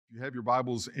If you have your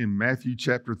Bibles in Matthew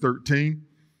chapter 13,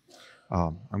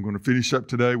 I'm going to finish up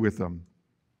today with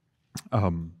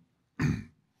been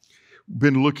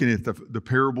looking at the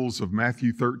parables of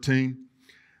Matthew 13.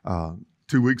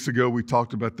 2 weeks ago, we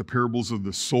talked about the parables of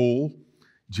the soul.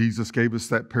 Jesus gave us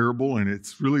that parable, and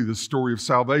it's really the story of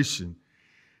salvation.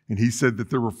 And he said that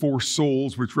there were 4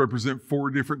 souls, which represent 4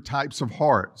 different types of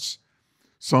hearts.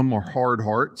 Some are hard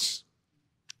hearts.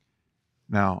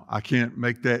 Now, I can't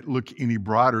make that look any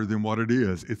brighter than what it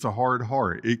is. It's a hard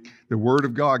heart. The Word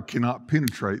of God cannot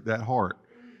penetrate that heart.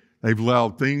 They've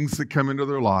allowed things that come into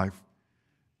their life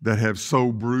that have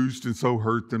so bruised and so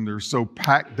hurt them. They're so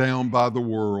packed down by the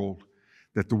world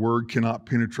that the Word cannot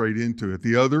penetrate into it.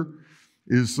 The other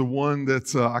is the one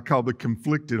that's, I call the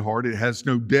conflicted heart. It has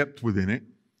no depth within it.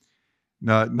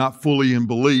 Not fully in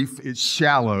belief. It's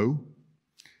shallow.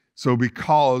 So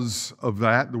because of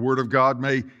that, the Word of God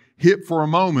may hit for a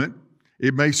moment,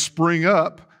 it may spring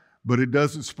up, but it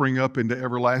doesn't spring up into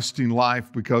everlasting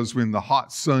life, because when the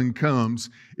hot sun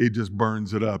comes, it just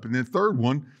burns it up. And the third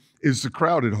one is the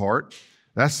crowded heart.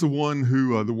 That's the one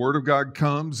who the Word of God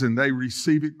comes and they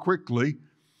receive it quickly,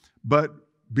 but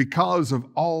because of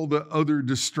all the other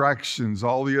distractions,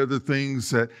 all the other things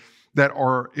that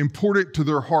are important to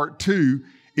their heart too,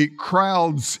 it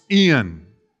crowds in.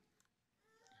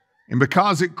 And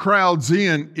because it crowds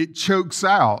in, it chokes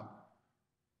out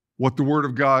what the Word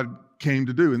of God came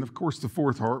to do. And of course, the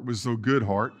fourth heart was the good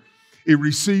heart. It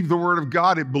received the Word of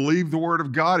God. It believed the Word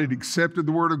of God. It accepted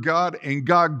the Word of God, and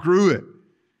God grew it.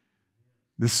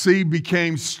 The seed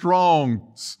became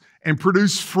strong and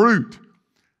produced fruit,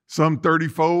 some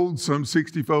 30-fold, some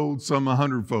 60-fold, some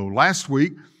 100-fold. Last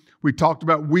week, we talked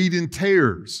about wheat and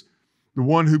tares. The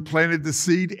one who planted the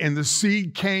seed, and the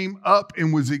seed came up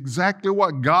and was exactly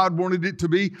what God wanted it to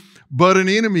be, but an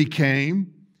enemy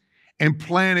came and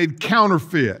planted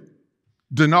counterfeit,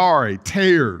 denarii,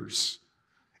 tares.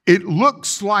 It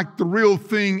looks like the real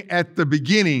thing at the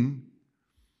beginning,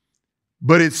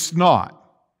 but it's not.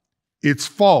 It's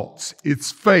false.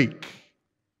 It's fake.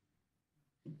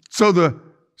 So the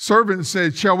servant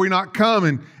said, "Shall we not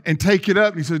come and take it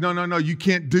up?" And he said, No, you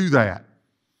can't do that.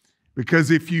 Because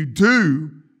if you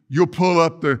do, you'll pull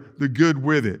up the good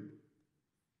with it.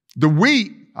 The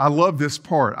wheat, I love this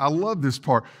part.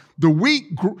 The wheat,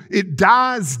 it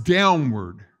dies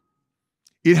downward.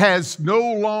 It has no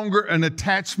longer an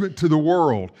attachment to the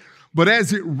world. But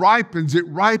as it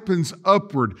ripens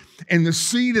upward. And the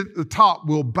seed at the top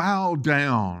will bow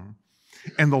down.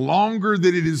 And the longer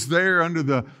that it is there under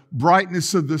the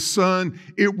brightness of the sun,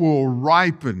 it will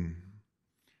ripen.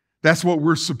 That's what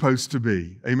we're supposed to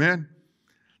be. Amen?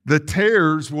 The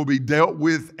tares will be dealt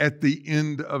with at the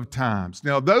end of times.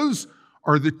 Now, those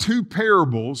are the 2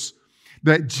 parables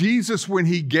that Jesus, when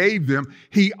he gave them,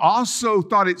 he also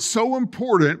thought it so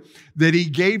important that he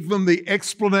gave them the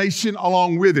explanation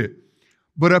along with it.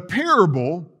 But a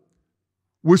parable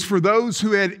was for those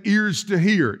who had ears to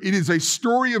hear. It is a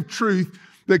story of truth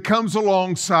that comes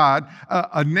alongside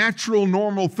a natural,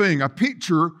 normal thing, a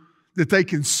picture that they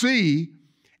can see,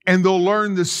 and they'll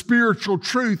learn the spiritual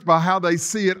truth by how they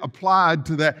see it applied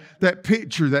to that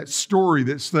picture, that story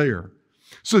that's there.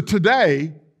 So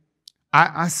today,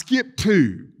 I skipped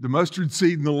 2, the mustard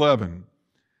seed and the leaven.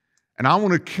 And I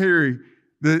want to carry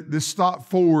this thought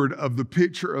forward of the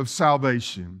picture of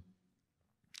salvation.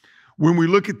 When we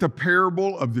look at the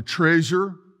parable of the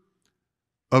treasure,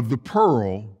 of the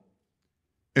pearl,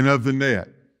 and of the net,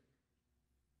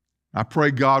 I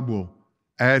pray God will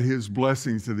add His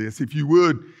blessings to this. If you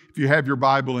would, if you have your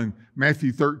Bible in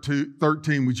Matthew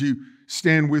 13, would you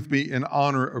stand with me in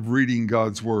honor of reading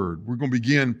God's Word? We're going to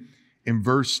begin in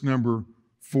verse number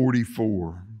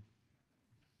 44.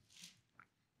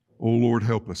 Oh Lord,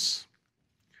 help us.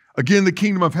 "Again, the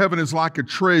kingdom of heaven is like a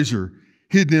treasure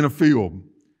hidden in a field,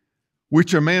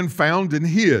 which a man found and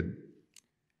hid.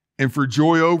 And for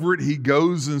joy over it, he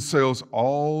goes and sells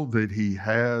all that he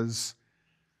has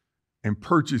and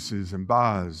purchases and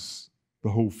buys the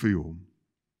whole field."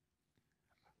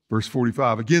 Verse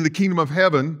 45, "Again, the kingdom of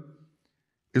heaven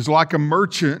is like a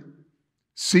merchant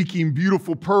seeking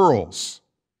beautiful pearls,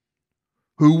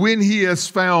 who when he has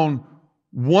found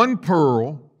one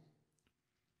pearl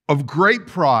of great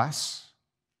price,"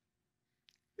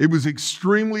 it was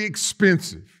extremely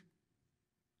expensive,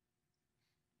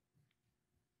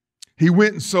 "he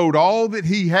went and sold all that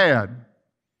he had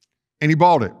and he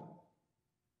bought it."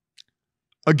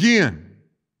 Again,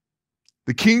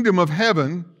 the kingdom of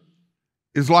heaven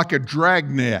is like a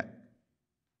dragnet,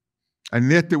 a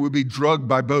net that would be dragged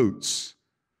by boats,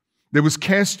 that was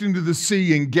cast into the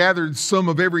sea and gathered some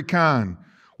of every kind,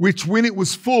 which when it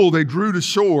was full, they drew to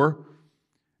shore,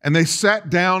 And they sat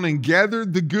down and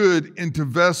gathered the good into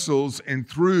vessels and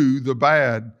threw the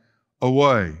bad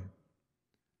away.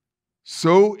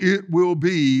 So it will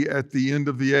be at the end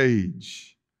of the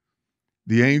age.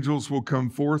 The angels will come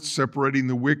forth, separating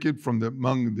the wicked from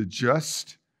among the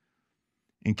just,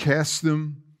 and cast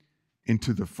them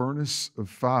into the furnace of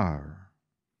fire.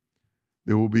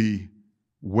 There will be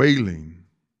wailing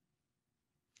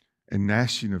and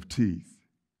gnashing of teeth.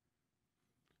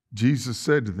 Jesus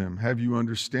said to them, Have you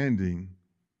understood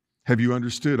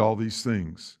all these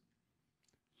things?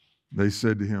 They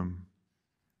said to him,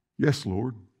 Yes,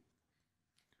 Lord.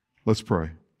 Let's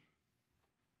pray.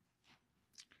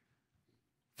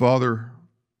 Father,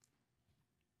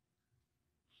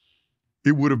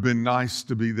 it would have been nice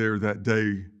to be there that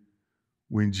day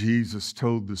when Jesus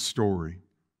told the story.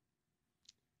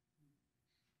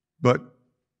 But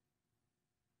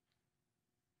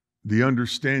the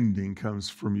understanding comes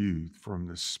from you, from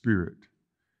the Spirit,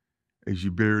 as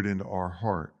you bear it into our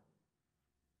heart.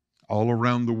 All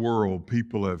around the world,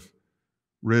 people have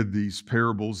read these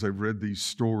parables, they've read these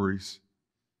stories.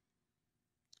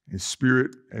 And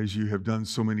Spirit, as you have done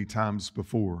so many times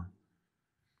before,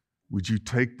 would you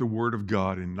take the Word of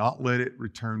God and not let it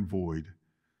return void,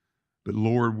 but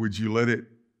Lord, would you let it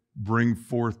bring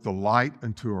forth the light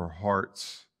unto our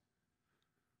hearts?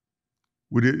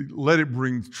 Would it let it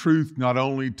bring truth not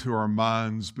only to our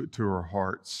minds, but to our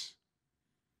hearts?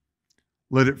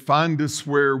 Let it find us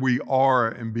where we are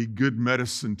and be good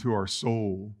medicine to our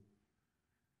soul.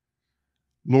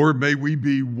 Lord, may we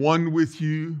be one with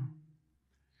you,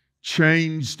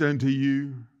 changed unto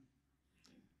you,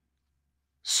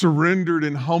 surrendered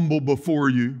and humble before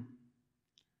you,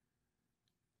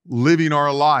 living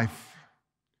our life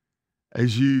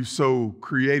as you so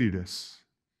created us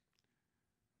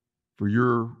for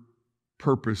your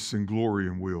purpose and glory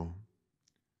and will.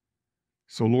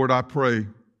 So, Lord, I pray,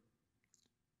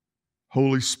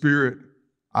 Holy Spirit,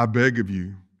 I beg of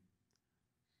you,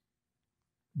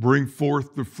 bring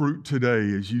forth the fruit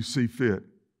today as you see fit.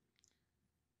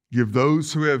 Give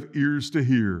those who have ears to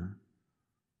hear,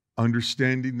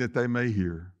 understanding that they may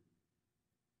hear,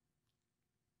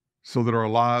 so that our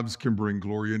lives can bring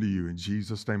glory unto you. In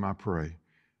Jesus' name I pray.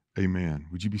 Amen.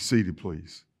 Would you be seated,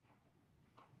 please?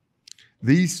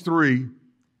 These three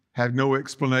have no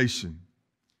explanation.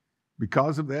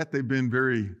 Because of that, they've been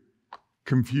very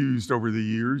confused over the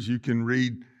years. You can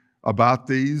read about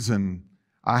these, and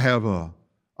I have a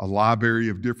library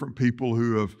of different people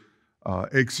who have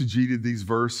exegeted these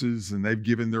verses, and they've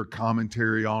given their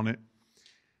commentary on it.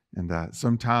 And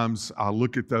sometimes I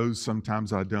look at those,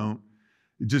 sometimes I don't.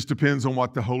 It just depends on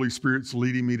what the Holy Spirit's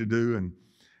leading me to do. And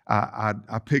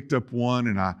I picked up one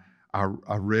and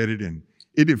I read it, and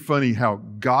it is funny how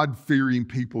God-fearing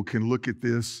people can look at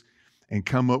this and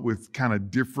come up with kind of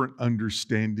different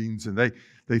understandings. And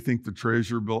they think the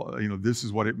treasure, this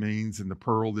is what it means, and the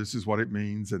pearl, this is what it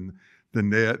means, and the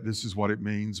net, this is what it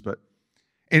means.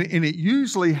 And it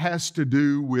usually has to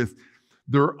do with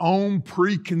their own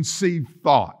preconceived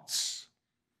thoughts.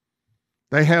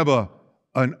 They have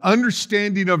an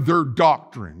understanding of their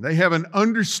doctrine. They have an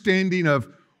understanding of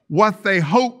what they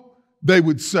hope they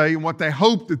would say and what they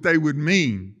hope that they would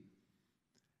mean.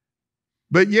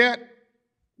 But yet,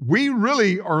 we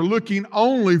really are looking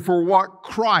only for what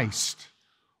Christ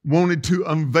wanted to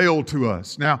unveil to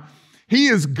us. Now, He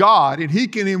is God, and He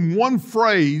can, in one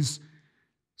phrase,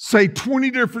 say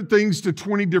 20 different things to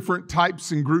 20 different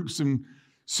types and groups and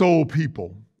soul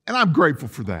people. And I'm grateful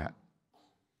for that.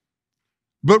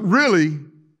 But really,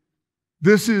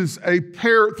 this is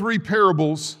three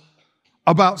parables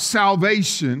about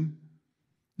salvation.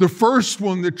 The first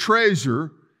one, the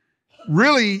treasure,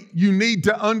 really you need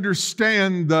to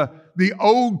understand the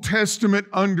Old Testament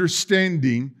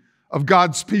understanding of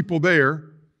God's people there.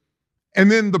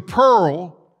 And then the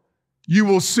pearl, you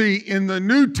will see in the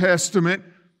New Testament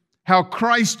how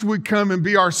Christ would come and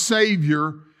be our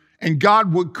Savior, and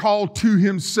God would call to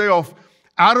Himself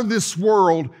out of this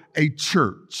world a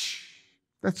church.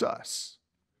 That's us.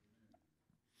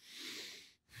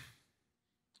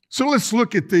 So let's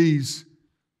look at these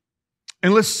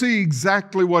and let's see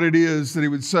exactly what it is that He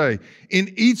would say.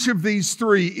 In each of these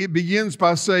three, it begins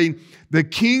by saying, the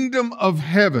kingdom of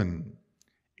heaven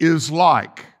is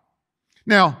like.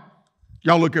 Now,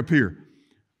 y'all look up here.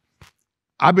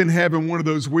 I've been having one of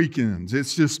those weekends.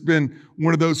 It's just been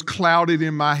one of those clouded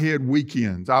in my head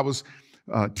weekends. I was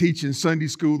teaching Sunday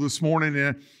school this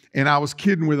morning, and I was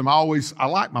kidding with them. I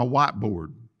like my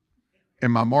whiteboard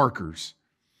and my markers.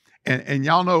 And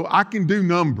y'all know I can do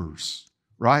numbers,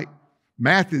 right?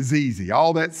 Math is easy.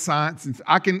 All that science, and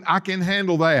I can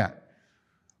handle that.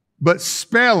 But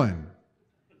spelling,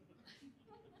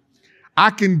 I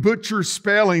can butcher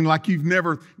spelling like you've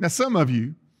never. Now, some of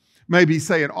you may be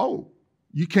saying, oh,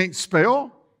 you can't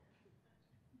spell?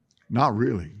 Not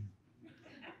really.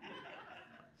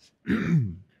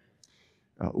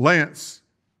 Lance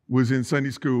was in Sunday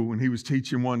school when he was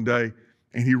teaching one day,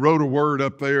 and he wrote a word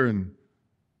up there, and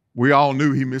we all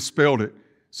knew he misspelled it.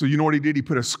 So you know what he did? He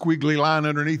put a squiggly line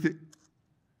underneath it.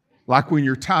 Like when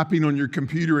you're typing on your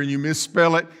computer and you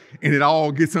misspell it, and it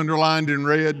all gets underlined in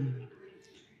red.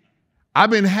 I've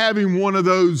been having one of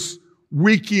those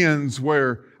weekends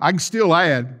where I can still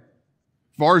add.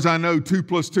 As far as I know, 2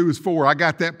 + 2 is 4. I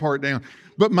got that part down.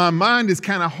 But my mind is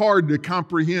kind of hard to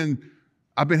comprehend.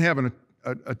 I've been having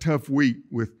a tough week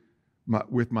with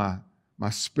my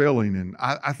spelling, and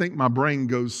I think my brain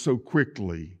goes so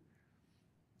quickly.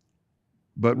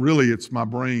 But really, it's my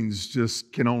brains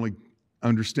just can only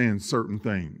understand certain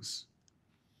things.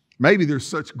 Maybe there's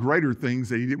such greater things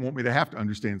that he didn't want me to have to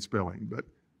understand spelling, but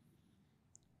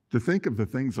to think of the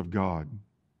things of God,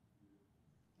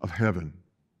 of heaven,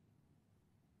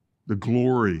 the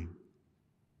glory,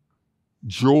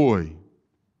 joy,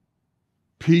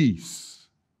 peace,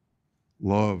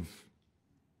 love.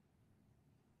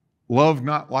 Love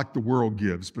not like the world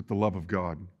gives, but the love of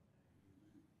God.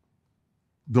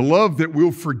 The love that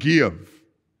will forgive.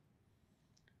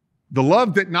 The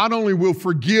love that not only will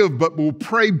forgive, but will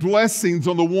pray blessings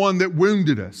on the one that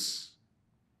wounded us.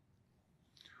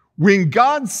 When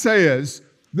God says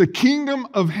the kingdom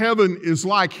of heaven is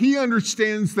like, he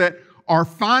understands that our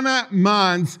finite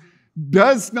minds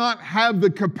does not have the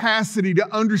capacity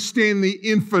to understand the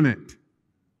infinite,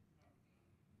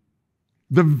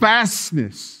 the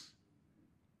vastness.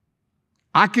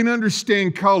 I can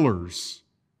understand colors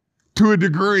to a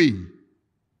degree.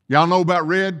 Y'all know about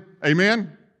red?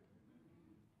 Amen?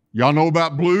 Y'all know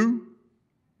about blue?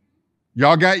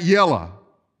 Y'all got yellow.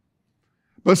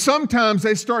 But sometimes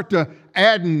they start to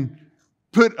add and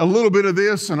put a little bit of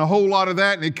this and a whole lot of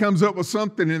that, and it comes up with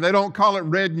something, and they don't call it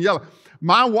red and yellow.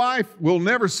 My wife will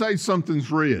never say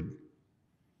something's red.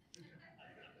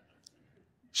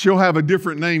 She'll have a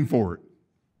different name for it.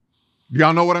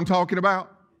 Y'all know what I'm talking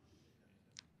about?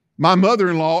 My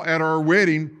mother-in-law at our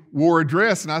wedding wore a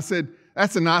dress, and I said,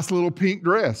 that's a nice little pink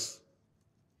dress.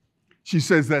 She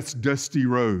says, that's Dusty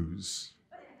Rose.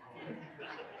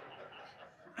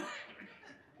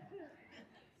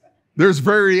 There's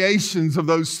variations of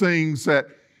those things that,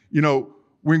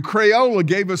 when Crayola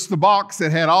gave us the box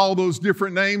that had all those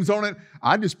different names on it,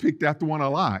 I just picked out the one I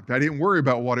liked. I didn't worry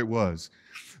about what it was.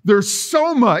 There's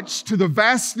so much to the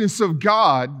vastness of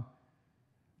God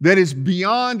that is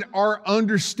beyond our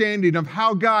understanding of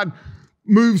how God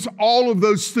moves all of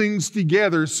those things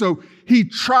together. So he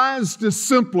tries to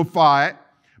simplify it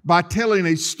by telling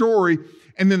a story,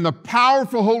 and then the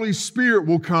powerful Holy Spirit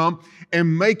will come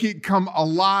and make it come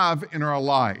alive in our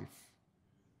life.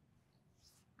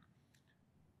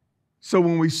 So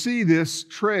when we see this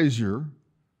treasure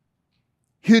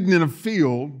hidden in a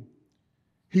field,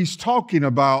 he's talking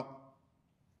about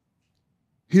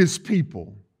his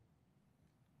people,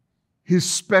 his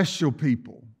special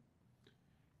people,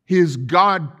 his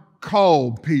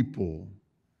God-called people.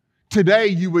 Today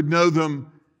you would know them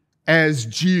as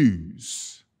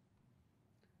Jews.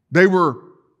 They were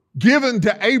given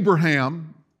to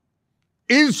Abraham,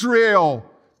 Israel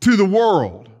to the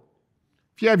world.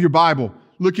 If you have your Bible,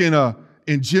 look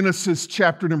in Genesis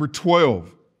chapter number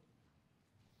 12.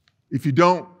 If you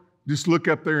don't, just look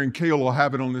up there and Kale will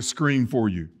have it on the screen for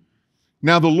you.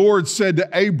 Now the Lord said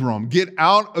to Abram, get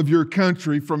out of your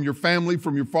country, from your family,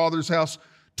 from your father's house,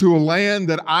 to a land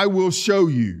that I will show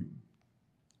you.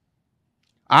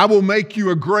 I will make you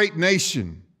a great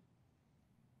nation.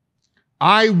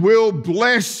 I will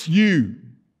bless you.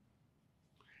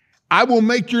 I will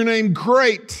make your name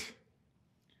great,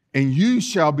 and you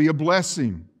shall be a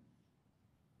blessing.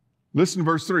 Listen to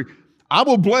verse 3. I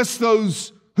will bless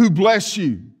those who bless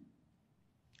you.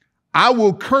 I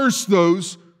will curse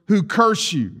those who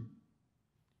curse you.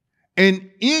 And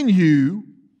in you,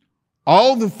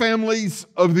 all the families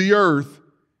of the earth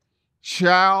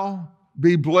shall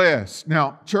be blessed.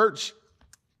 Now, church,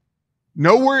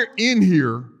 nowhere in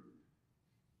here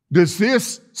does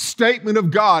this statement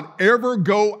of God ever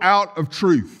go out of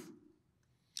truth.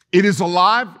 It is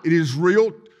alive. It is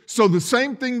real. So the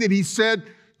same thing that he said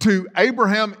to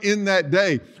Abraham in that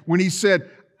day, when he said,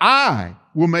 I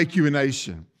will make you a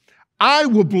nation. I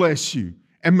will bless you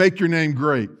and make your name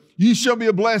great. You shall be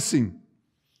a blessing.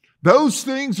 Those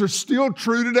things are still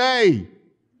true today.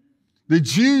 The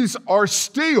Jews are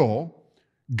still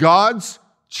God's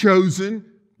chosen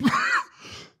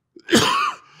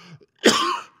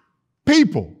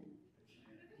people.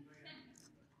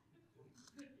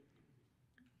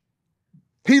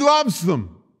 He loves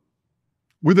them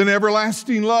with an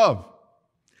everlasting love.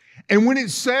 And when it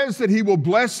says that He will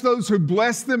bless those who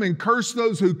bless them and curse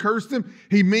those who curse them,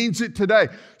 He means it today.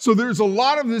 So there's a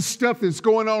lot of this stuff that's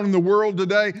going on in the world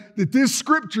today that this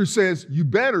scripture says, you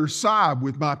better side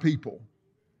with my people.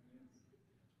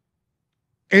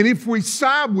 And if we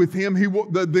side with Him, He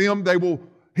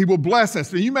will bless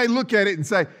us. Now you may look at it and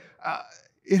say,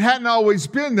 it hadn't always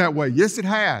been that way. Yes, it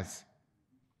has.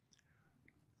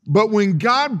 But when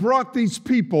God brought these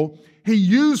people, He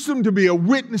used them to be a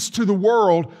witness to the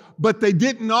world, but they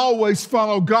didn't always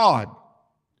follow God.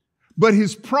 But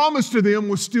His promise to them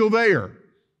was still there.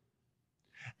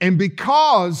 And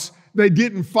because they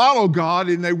didn't follow God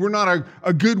and they were not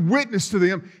a good witness to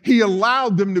them, He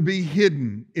allowed them to be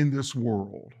hidden in this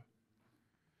world.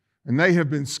 And they have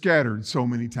been scattered so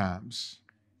many times.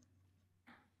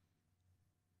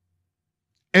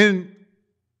 And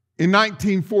in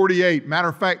 1948, matter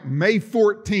of fact, May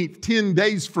 14th, 10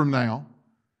 days from now,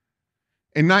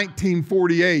 in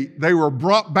 1948, they were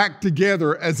brought back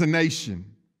together as a nation.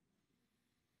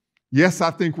 Yes,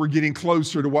 I think we're getting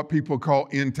closer to what people call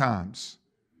end times.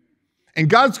 And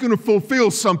God's going to fulfill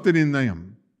something in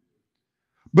them.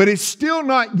 But it's still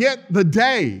not yet the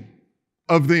day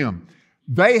of them.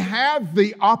 They have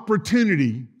the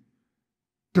opportunity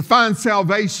to find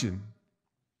salvation.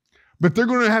 But they're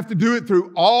going to have to do it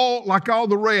through all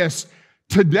the rest.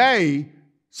 Today,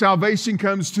 salvation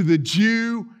comes to the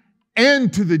Jew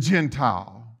and to the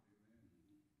Gentile.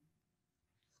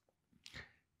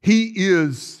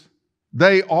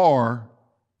 They are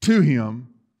to Him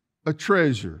a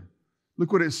treasure.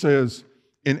 Look what it says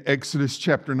in Exodus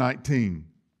chapter 19,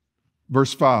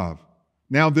 verse 5.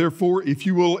 Now therefore, if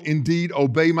you will indeed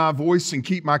obey my voice and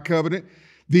keep my covenant,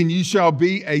 then you shall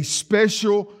be a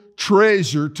special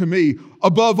treasure to me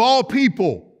above all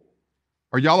people.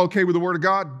 Are y'all okay with the Word of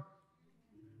God?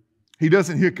 He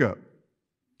doesn't hiccup.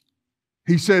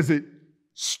 He says it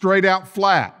straight out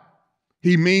flat.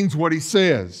 He means what He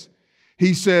says.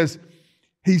 He says,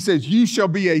 you shall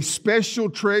be a special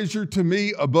treasure to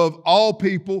me above all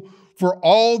people, for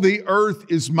all the earth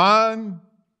is mine.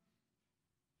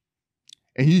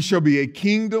 And you shall be a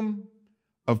kingdom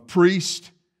of priests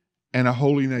and a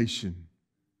holy nation.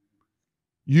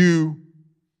 You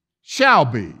shall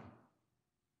be,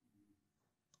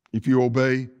 if you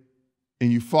obey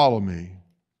and you follow me.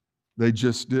 They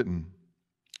just didn't.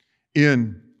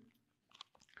 In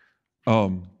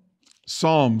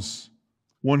Psalms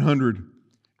 100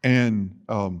 and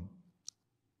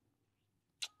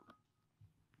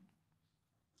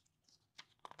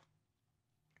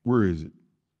where is it?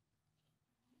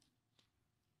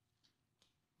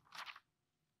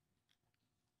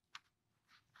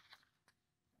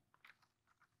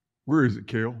 Where is it,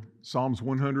 Kel? Psalms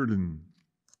 100 and...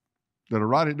 Did I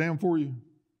write it down for you?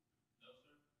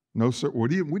 No, sir. Well,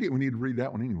 we didn't need to read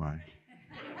that one anyway.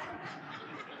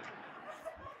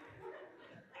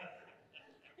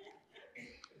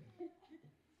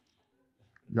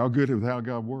 Y'all good with how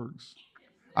God works?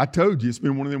 I told you it's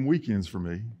been one of them weekends for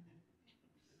me.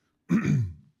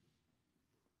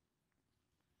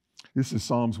 This is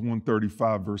Psalms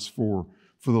 135, verse 4.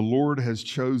 For the Lord has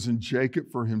chosen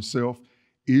Jacob for Himself,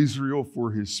 Israel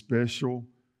for His special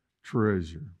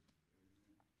treasure.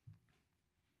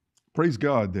 Praise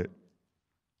God that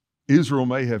Israel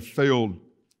may have failed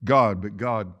God, but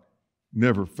God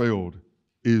never failed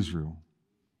Israel.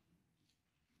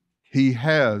 He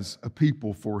has a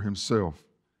people for Himself.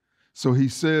 So He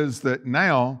says that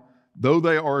now, though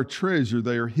they are a treasure,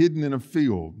 they are hidden in a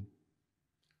field.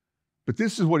 But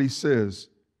this is what He says,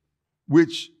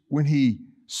 which when He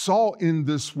saw in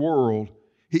this world,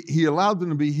 He allowed them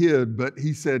to be hid, but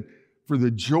He said, for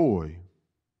the joy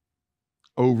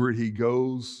over it, He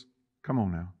goes. Come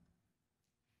on now.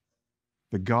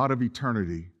 The God of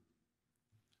eternity,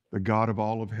 the God of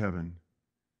all of heaven,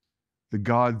 the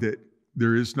God that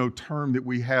there is no term that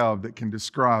we have that can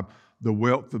describe the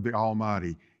wealth of the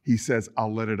Almighty. He says,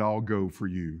 I'll let it all go for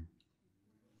you.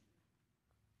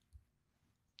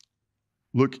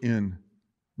 Look in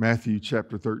Matthew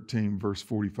chapter 13, verse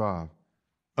 45.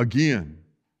 Again,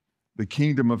 the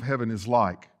kingdom of heaven is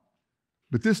like,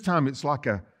 but this time it's like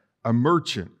a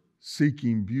merchant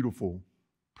seeking beautiful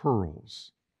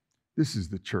pearls. This is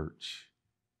the church.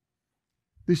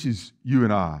 This is you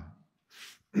and I.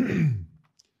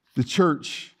 The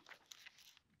church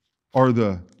are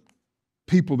the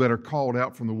people that are called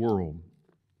out from the world.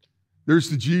 There's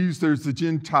the Jews, there's the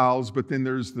Gentiles, but then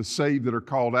there's the saved that are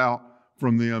called out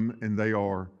from them, and they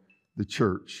are the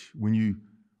church. When you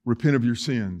repent of your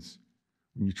sins,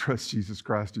 when you trust Jesus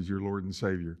Christ as your Lord and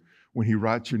Savior, when He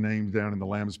writes your name down in the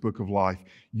Lamb's Book of Life,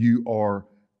 you are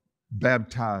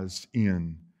baptized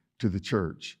in to the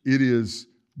church. It is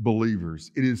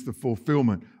believers. It is the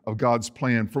fulfillment of God's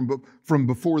plan from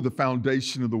before the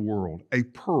foundation of the world. A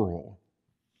pearl.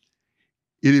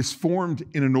 It is formed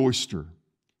in an oyster.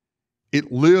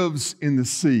 It lives in the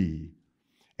sea.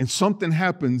 And something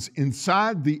happens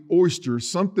inside the oyster.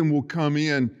 Something will come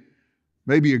in,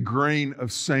 maybe a grain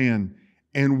of sand,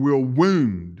 and will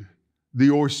wound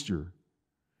the oyster.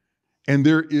 And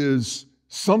there is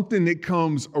something that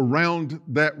comes around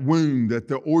that wound that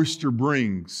the oyster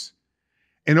brings.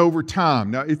 And over time,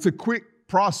 now it's a quick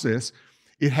process.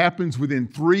 It happens within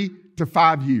 3 to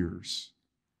 5 years.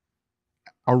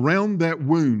 Around that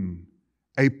wound,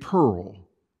 a pearl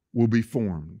will be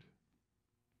formed.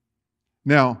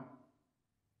 Now,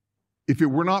 if it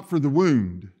were not for the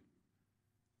wound,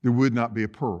 there would not be a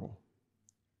pearl.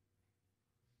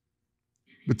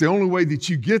 But the only way that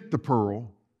you get the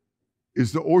pearl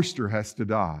is the oyster has to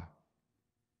die.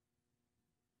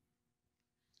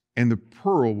 And the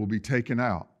pearl will be taken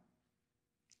out.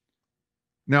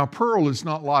 Now, a pearl is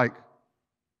not like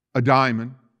a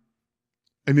diamond,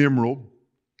 an emerald,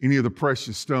 any of the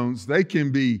precious stones. They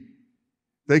can be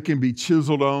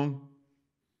chiseled on.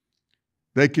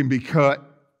 They can be cut.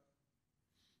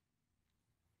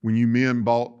 When you men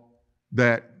bought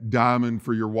that diamond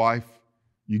for your wife,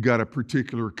 you got a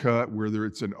particular cut, whether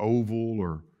it's an oval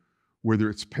or whether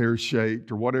it's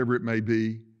pear-shaped or whatever it may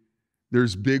be.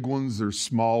 There's big ones, there's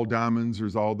small diamonds,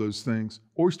 there's all those things.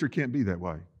 Oyster can't be that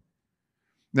way.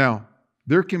 Now,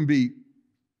 there can be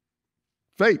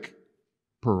fake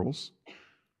pearls,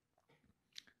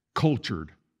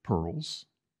 cultured pearls.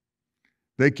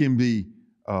 They can be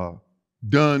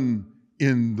done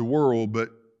in the world, but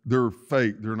they're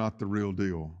fake. They're not the real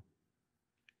deal.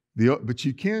 But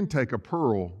you can take a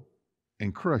pearl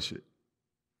and crush it.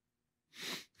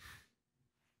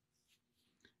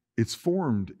 It's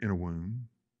formed in a womb,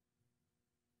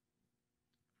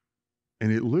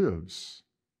 and it lives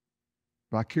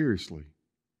vicariously.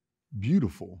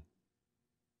 Beautiful,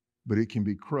 but it can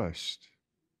be crushed.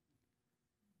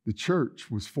 The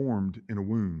church was formed in a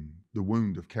womb, the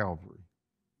wound of Calvary,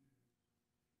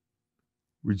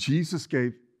 where Jesus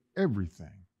gave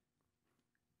everything.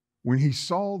 When He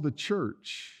saw the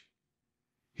church,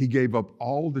 He gave up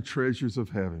all the treasures of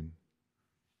heaven.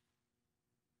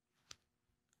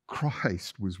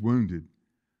 Christ was wounded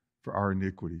for our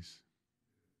iniquities,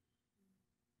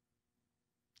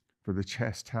 for the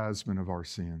chastisement of our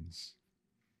sins.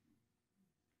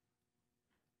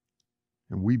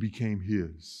 And we became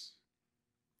His,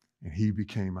 and He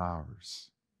became ours.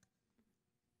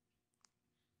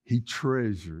 He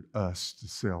treasured us to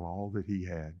sell all that He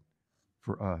had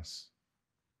for us.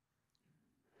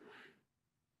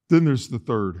 Then there's the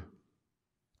third,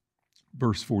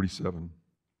 verse 47.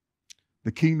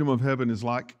 The kingdom of heaven is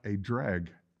like a drag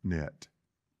net.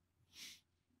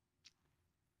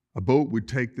 A boat would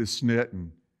take this net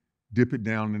and dip it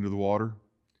down into the water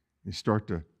and start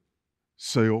to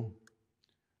sail.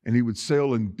 And he would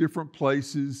sail in different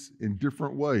places in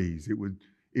different ways. It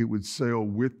would sail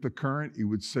with the current. It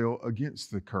would sail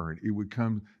against the current. It would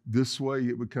come this way.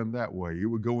 It would come that way. It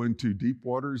would go into deep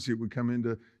waters. It would come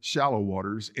into shallow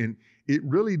waters. And it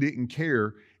really didn't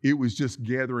care. It was just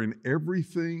gathering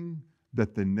everything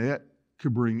that the net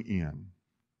could bring in.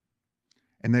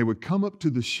 And they would come up to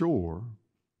the shore,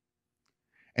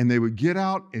 and they would get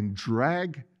out and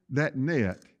drag that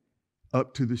net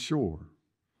up to the shore.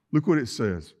 Look what it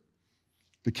says.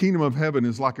 The kingdom of heaven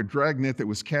is like a dragnet that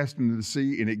was cast into the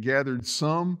sea, and it gathered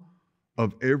some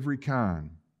of every kind.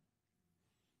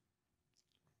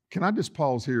 Can I just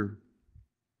pause here?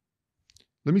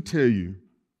 Let me tell you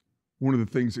one of the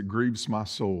things that grieves my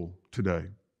soul today.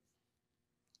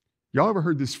 Y'all ever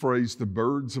heard this phrase, the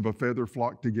birds of a feather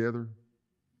flock together?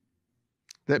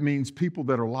 That means people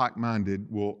that are like-minded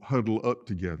will huddle up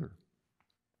together.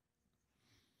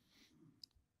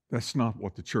 That's not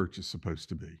what the church is supposed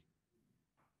to be.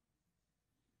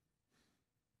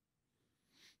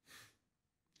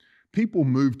 People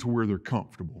move to where they're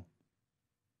comfortable.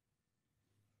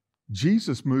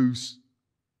 Jesus moves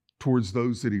towards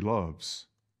those that He loves.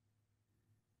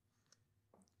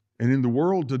 And in the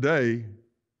world today,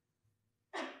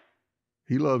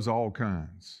 He loves all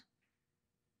kinds.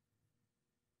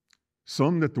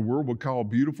 Some that the world would call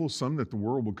beautiful, some that the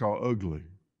world would call ugly.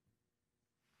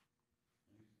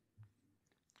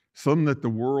 Some that the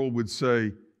world would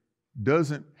say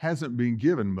hasn't been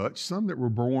given much, some that were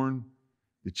born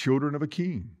the children of a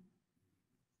king.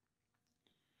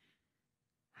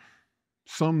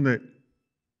 Some that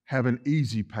have an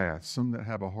easy path, some that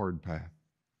have a hard path.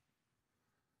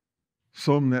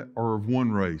 some that are of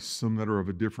one race, some that are of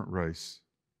a different race.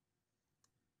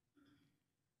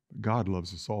 But God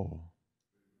loves us all.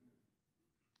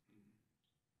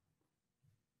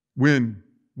 When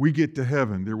we get to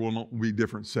heaven, there will not be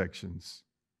different sections.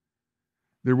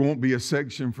 There won't be a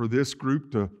section for this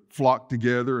group to flock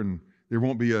together, and there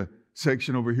won't be a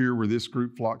section over here where this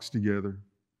group flocks together.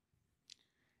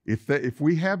 If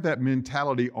we have that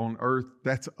mentality on earth,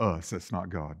 that's us, that's not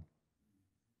God.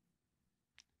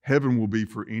 Heaven will be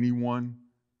for anyone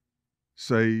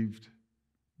saved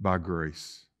by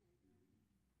grace,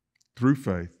 through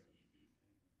faith,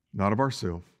 not of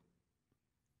ourselves,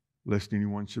 lest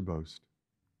anyone should boast.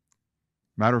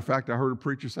 Matter of fact, I heard a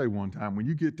preacher say one time, when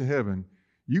you get to heaven,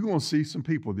 you're going to see some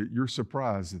people that you're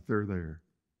surprised that they're there.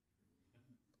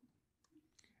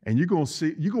 And you're going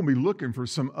to be looking for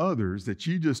some others that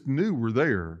you just knew were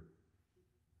there,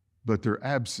 but their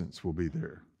absence will be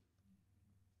there.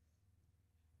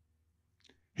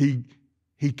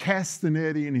 He cast the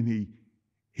net in, and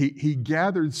he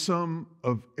gathered some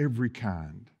of every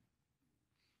kind.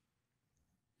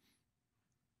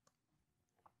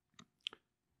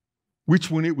 Which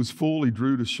when it was full, he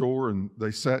drew to shore, and they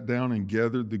sat down and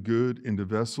gathered the good into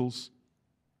vessels.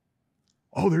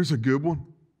 Oh, there's a good one.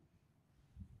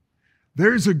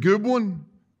 There's a good one.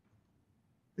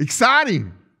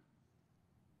 Exciting.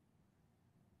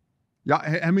 Y'all,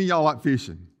 how many of y'all like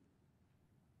fishing?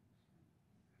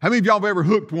 How many of y'all have ever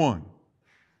hooked one?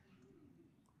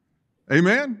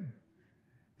 Amen?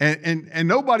 And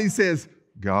nobody says,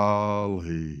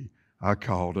 golly, I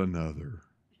caught another.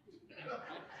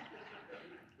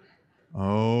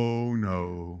 Oh,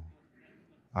 no,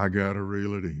 I got to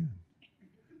reel it in.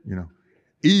 You know,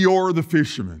 Eeyore the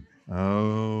fisherman.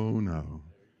 Oh, no.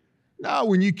 No,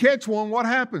 when you catch one, what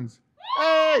happens?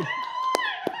 Hey!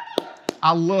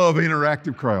 I love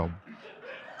interactive crowd.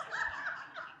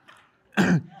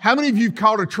 How many of you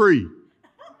caught a tree?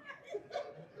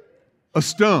 A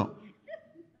stump?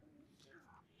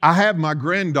 I had my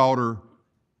granddaughter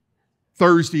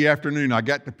Thursday afternoon. I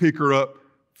got to pick her up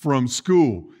from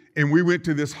school, and we went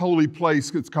to this holy place.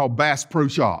 It's called Bass Pro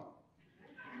Shop.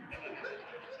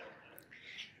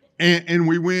 And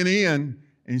we went in,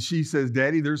 and she says,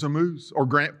 Daddy, there's a moose. Or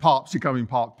Pops, she called me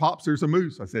Pops. Pops, there's a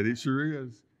moose. I said, it sure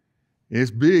is.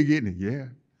 It's big, isn't it? Yeah.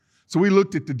 So we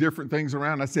looked at the different things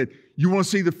around. I said, you want to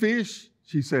see the fish?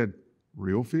 She said,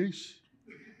 real fish?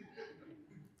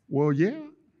 Well, yeah.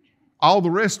 All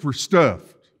the rest were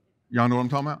stuffed. Y'all know what I'm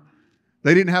talking about?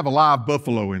 They didn't have a live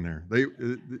buffalo in there.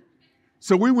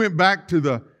 So we went back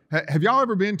to have y'all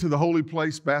ever been to the holy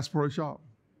place, Bass Pro Shop?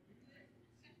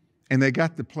 And they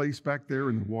got the place back there,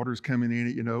 and the water's coming in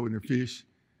it, you know, and their fish.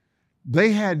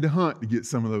 They had to hunt to get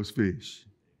some of those fish.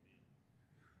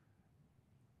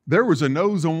 There was a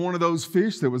nose on one of those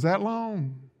fish that was that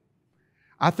long.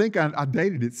 I think I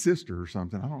dated its sister or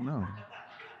something. I don't know.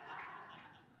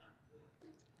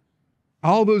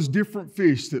 All those different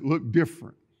fish that looked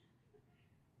different.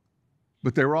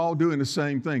 But they were all doing the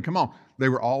same thing. Come on. They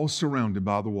were all surrounded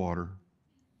by the water.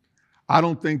 I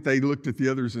don't think they looked at the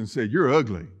others and said, you're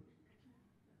ugly.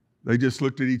 They just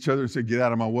looked at each other and said, get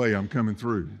out of my way, I'm coming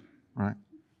through, right?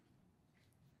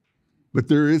 But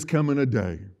there is coming a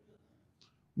day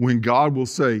when God will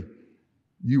say,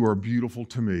 you are beautiful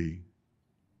to me.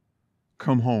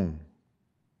 Come home,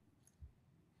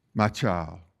 my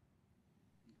child.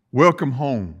 Welcome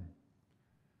home,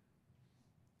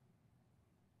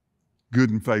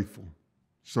 good and faithful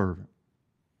servant.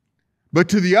 But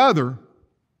to the other,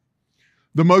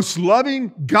 the most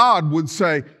loving God would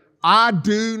say, I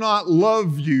do not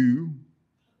love you.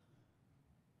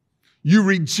 You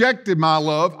rejected my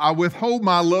love. I withhold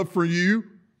my love from you.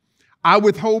 I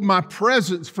withhold my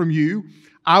presence from you.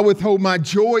 I withhold my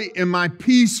joy and my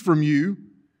peace from you.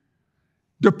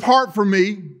 Depart from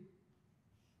me.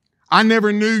 I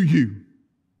never knew you.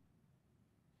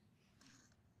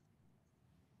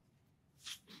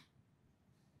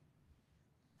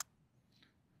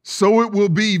 So it will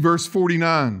be, verse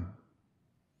 49.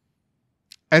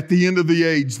 At the end of the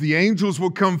age, the angels will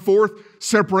come forth,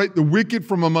 separate the wicked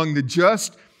from among the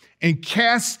just, and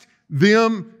cast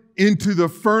them into the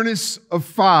furnace of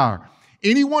fire.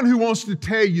 Anyone who wants to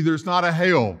tell you there's not a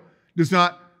hell does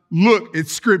not look at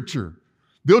Scripture.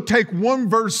 They'll take one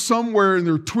verse somewhere and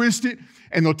they'll twist it,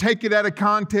 and they'll take it out of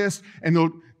context, and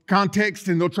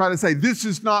they'll try to say,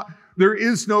 there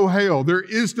is no hell, there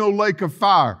is no lake of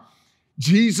fire.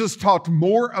 Jesus talked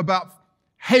more about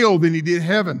hell than he did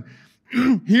heaven.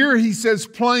 Here he says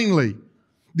plainly,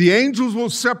 the angels will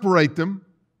separate them.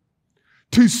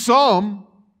 To some,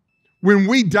 when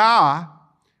we die,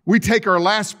 we take our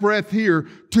last breath here.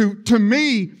 To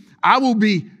me, I will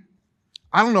be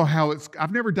I don't know how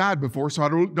I've never died before, so I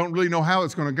don't really know how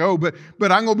it's going to go, but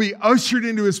I'm going to be ushered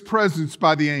into his presence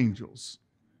by the angels.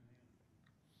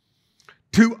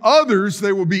 To others,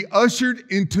 they will be ushered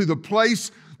into the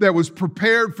place that was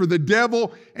prepared for the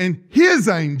devil and his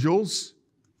angels,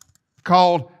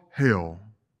 called hell.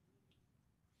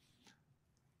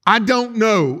 I don't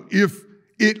know if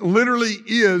it literally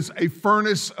is a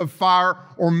furnace of fire,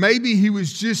 or maybe he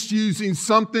was just using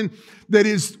something that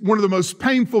is one of the most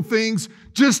painful things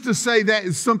just to say that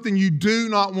is something you do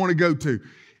not want to go to.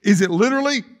 Is it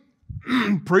literally?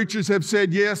 Preachers have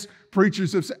said yes.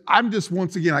 Preachers have said,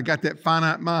 once again, I got that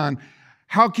finite mind.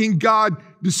 How can God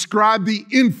describe the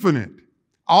infinite?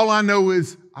 All I know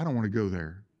is I don't want to go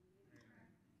there.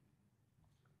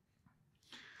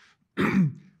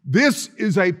 This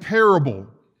is a parable.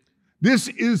 This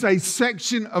is a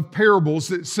section of parables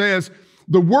that says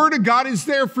the Word of God is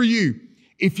there for you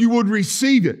if you would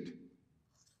receive it.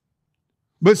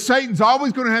 But Satan's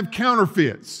always going to have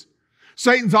counterfeits.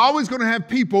 Satan's always going to have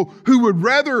people who would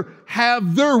rather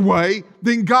have their way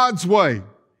than God's way.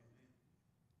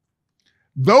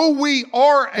 Though we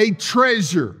are a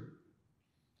treasure,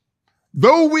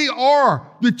 though we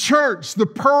are the church, the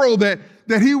pearl that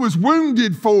he was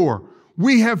wounded for,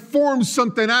 we have formed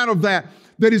something out of that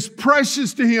is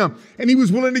precious to him, and he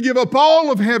was willing to give up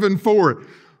all of heaven for it.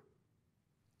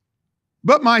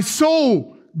 But my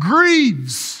soul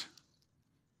grieves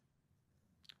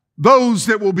those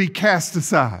that will be cast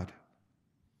aside.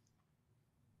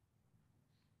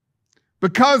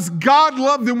 Because God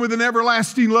loved them with an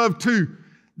everlasting love too,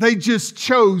 they just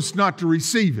chose not to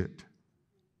receive it.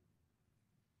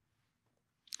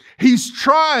 He's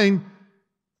trying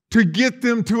to get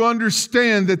them to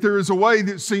understand that there is a way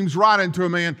that seems right unto a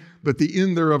man, but the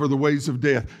end thereof are the ways of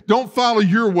death. Don't follow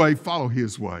your way, follow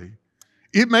his way.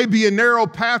 It may be a narrow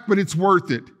path, but it's worth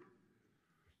it.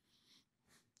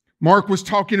 Mark was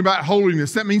talking about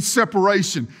holiness. That means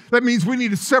separation. That means we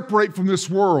need to separate from this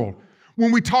world.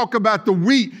 When we talk about the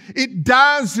wheat, it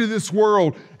dies to this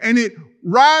world and it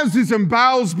rises and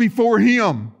bows before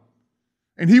him.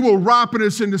 And he will ripen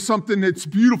us into something that's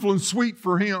beautiful and sweet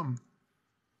for him.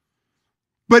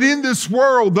 But in this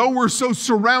world, though we're so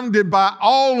surrounded by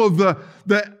all of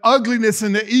the ugliness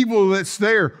and the evil that's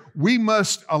there, we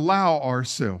must allow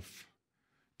ourselves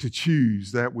to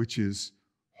choose that which is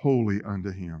holy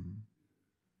unto him.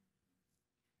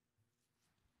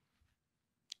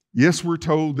 Yes, we're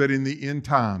told that in the end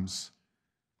times,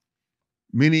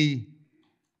 many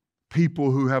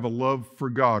people who have a love for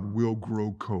God will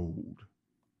grow cold.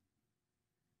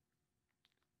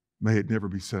 May it never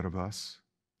be said of us.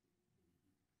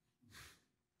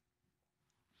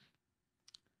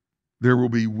 There will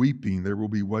be weeping, there will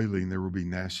be wailing, there will be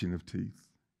gnashing of teeth.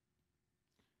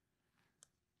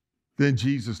 Then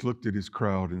Jesus looked at his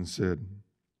crowd and said,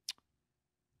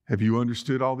 have you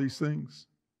understood all these things?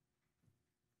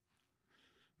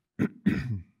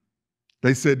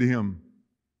 They said to him,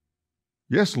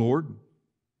 yes, Lord.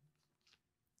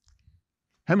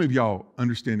 How many of y'all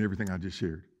understand everything I just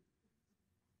shared?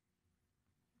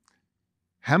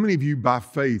 How many of you by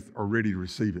faith are ready to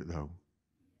receive it though?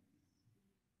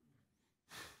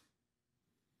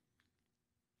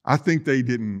 I think they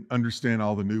didn't understand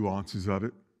all the nuances of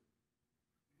it,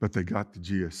 but they got the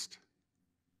gist.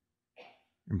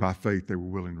 And by faith, they were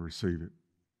willing to receive it.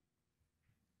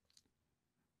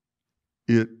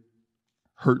 It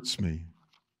hurts me.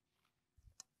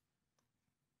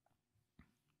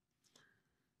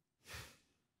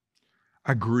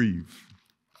 I grieve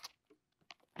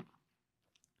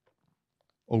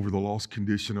over the lost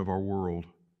condition of our world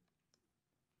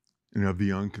and of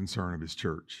the unconcern of his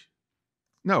church.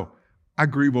 No, I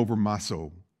grieve over my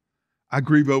soul. I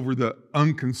grieve over the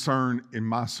unconcern in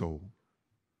my soul.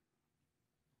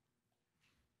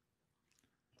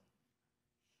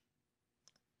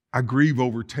 I grieve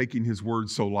over taking his word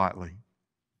so lightly.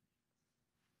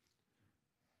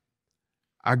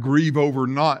 I grieve over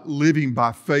not living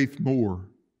by faith more.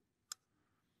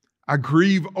 I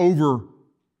grieve over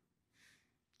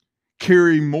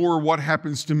caring more what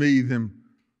happens to me than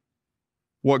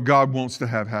what God wants to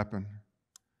have happen.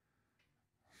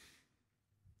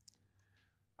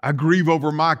 I grieve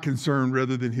over my concern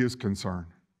rather than his concern.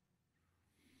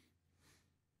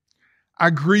 I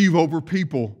grieve over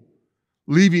people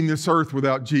leaving this earth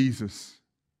without Jesus.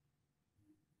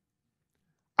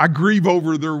 I grieve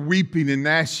over their weeping and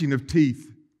gnashing of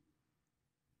teeth.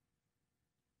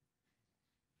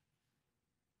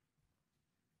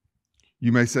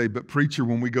 You may say, but preacher,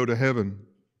 when we go to heaven,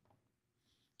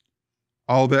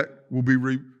 all that will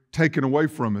be taken away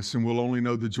from us and we'll only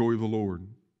know the joy of the Lord.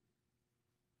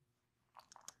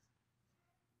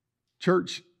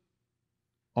 Church,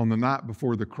 on the night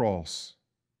before the cross,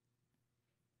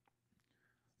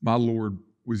 my Lord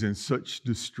was in such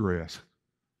distress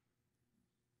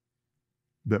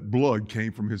that blood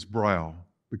came from his brow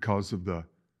because of the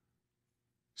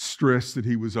stress that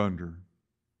he was under.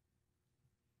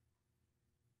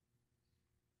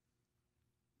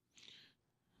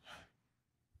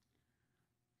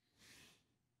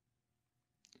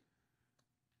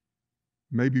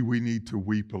 Maybe we need to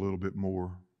weep a little bit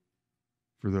more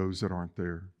for those that aren't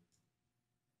there.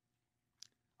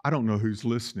 I don't know who's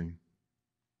listening.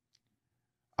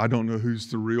 I don't know who's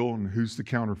the real and who's the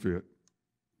counterfeit.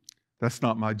 That's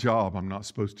not my job. I'm not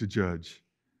supposed to judge.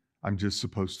 I'm just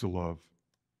supposed to love.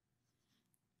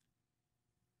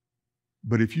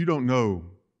 But if you don't know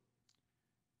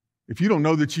that you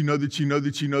know that you know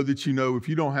that you know that you know, if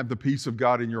you don't have the peace of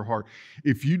God in your heart,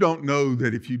 if you don't know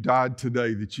that if you died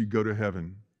today that you go to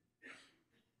heaven,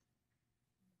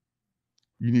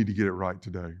 you need to get it right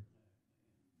today.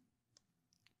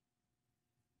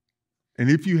 And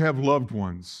if you have loved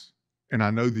ones, and I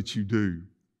know that you do,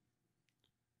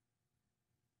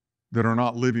 that are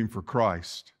not living for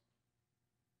Christ,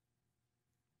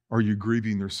 are you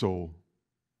grieving their soul?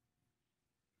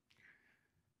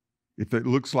 If it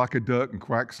looks like a duck and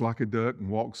quacks like a duck and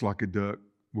walks like a duck,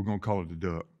 we're going to call it a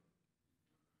duck.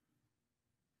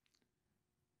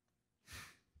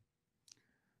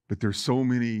 But there's so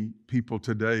many people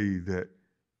today that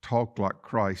talk like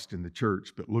Christ in the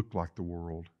church but look like the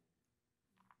world.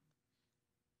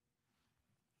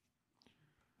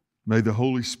 May the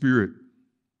Holy Spirit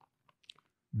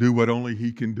do what only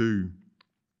He can do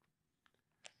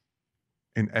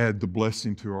and add the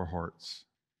blessing to our hearts.